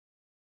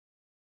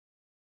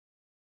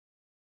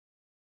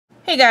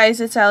Hey guys,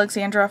 it's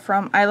Alexandra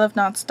from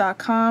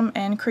EyeLoveKnots.com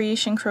and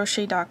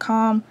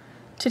CreationCrochet.com.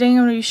 Today I'm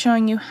going to be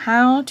showing you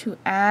how to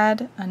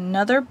add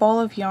another ball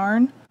of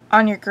yarn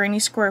on your granny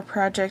square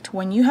project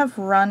when you have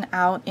run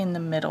out in the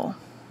middle.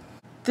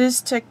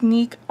 This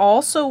technique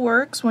also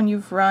works when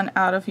you've run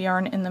out of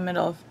yarn in the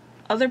middle of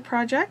other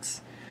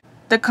projects.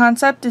 The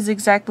concept is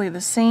exactly the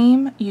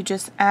same. You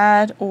just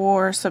add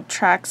or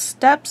subtract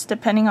steps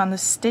depending on the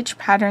stitch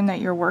pattern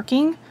that you're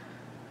working.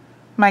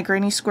 My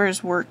granny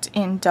squares worked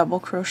in double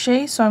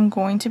crochet, so I'm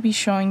going to be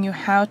showing you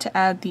how to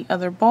add the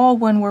other ball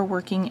when we're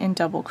working in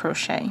double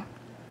crochet.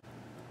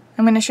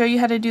 I'm going to show you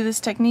how to do this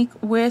technique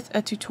with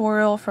a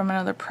tutorial from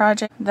another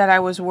project that I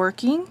was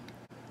working.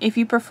 If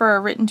you prefer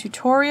a written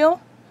tutorial,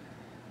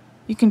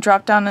 you can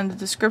drop down in the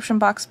description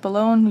box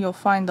below and you'll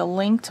find the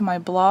link to my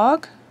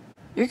blog.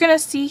 You're going to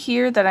see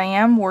here that I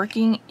am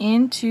working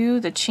into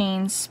the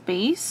chain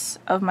space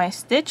of my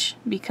stitch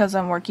because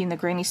I'm working the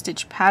granny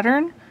stitch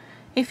pattern.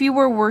 If you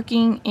were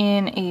working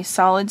in a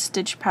solid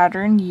stitch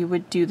pattern, you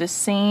would do the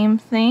same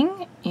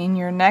thing in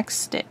your next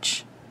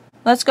stitch.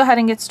 Let's go ahead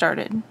and get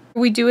started.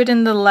 We do it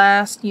in the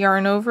last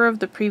yarn over of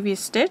the previous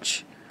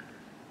stitch.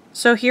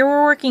 So here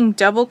we're working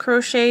double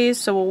crochets,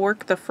 so we'll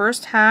work the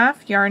first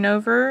half, yarn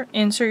over,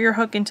 insert your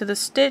hook into the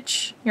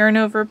stitch, yarn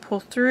over,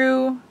 pull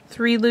through,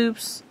 3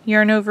 loops,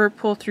 yarn over,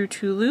 pull through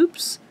 2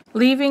 loops,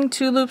 leaving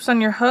 2 loops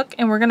on your hook,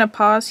 and we're going to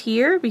pause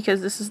here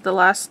because this is the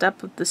last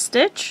step of the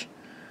stitch.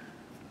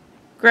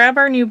 Grab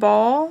our new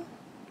ball,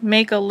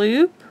 make a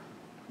loop,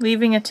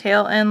 leaving a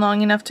tail end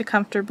long enough to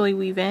comfortably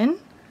weave in.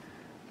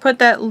 Put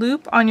that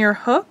loop on your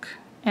hook,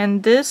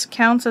 and this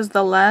counts as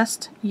the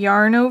last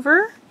yarn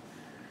over.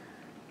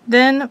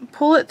 Then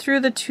pull it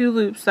through the 2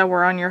 loops that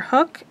were on your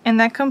hook, and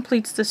that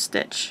completes the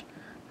stitch.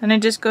 Then I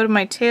just go to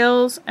my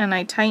tails and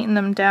I tighten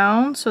them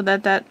down so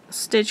that that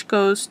stitch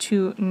goes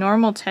to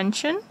normal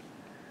tension.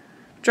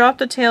 Drop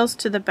the tails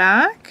to the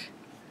back,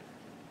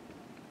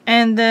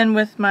 and then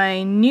with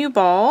my new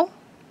ball,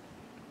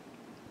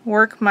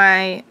 work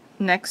my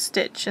next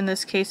stitch. In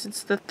this case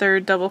it's the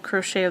 3rd double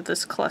crochet of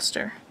this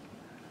cluster.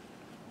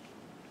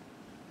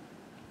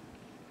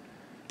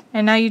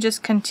 And now you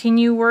just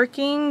continue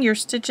working your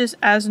stitches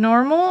as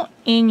normal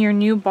in your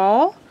new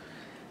ball,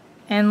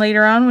 and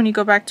later on when you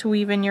go back to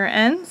weave in your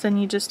ends, then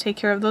you just take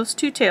care of those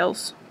 2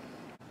 tails.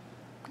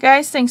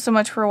 Guys, thanks so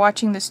much for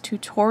watching this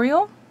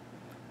tutorial.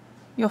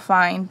 You'll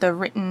find the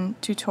written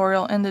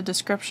tutorial in the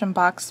description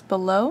box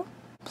below.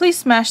 Please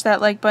smash that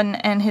like button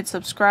and hit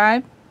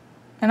subscribe.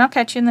 And I'll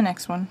catch you in the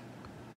next one.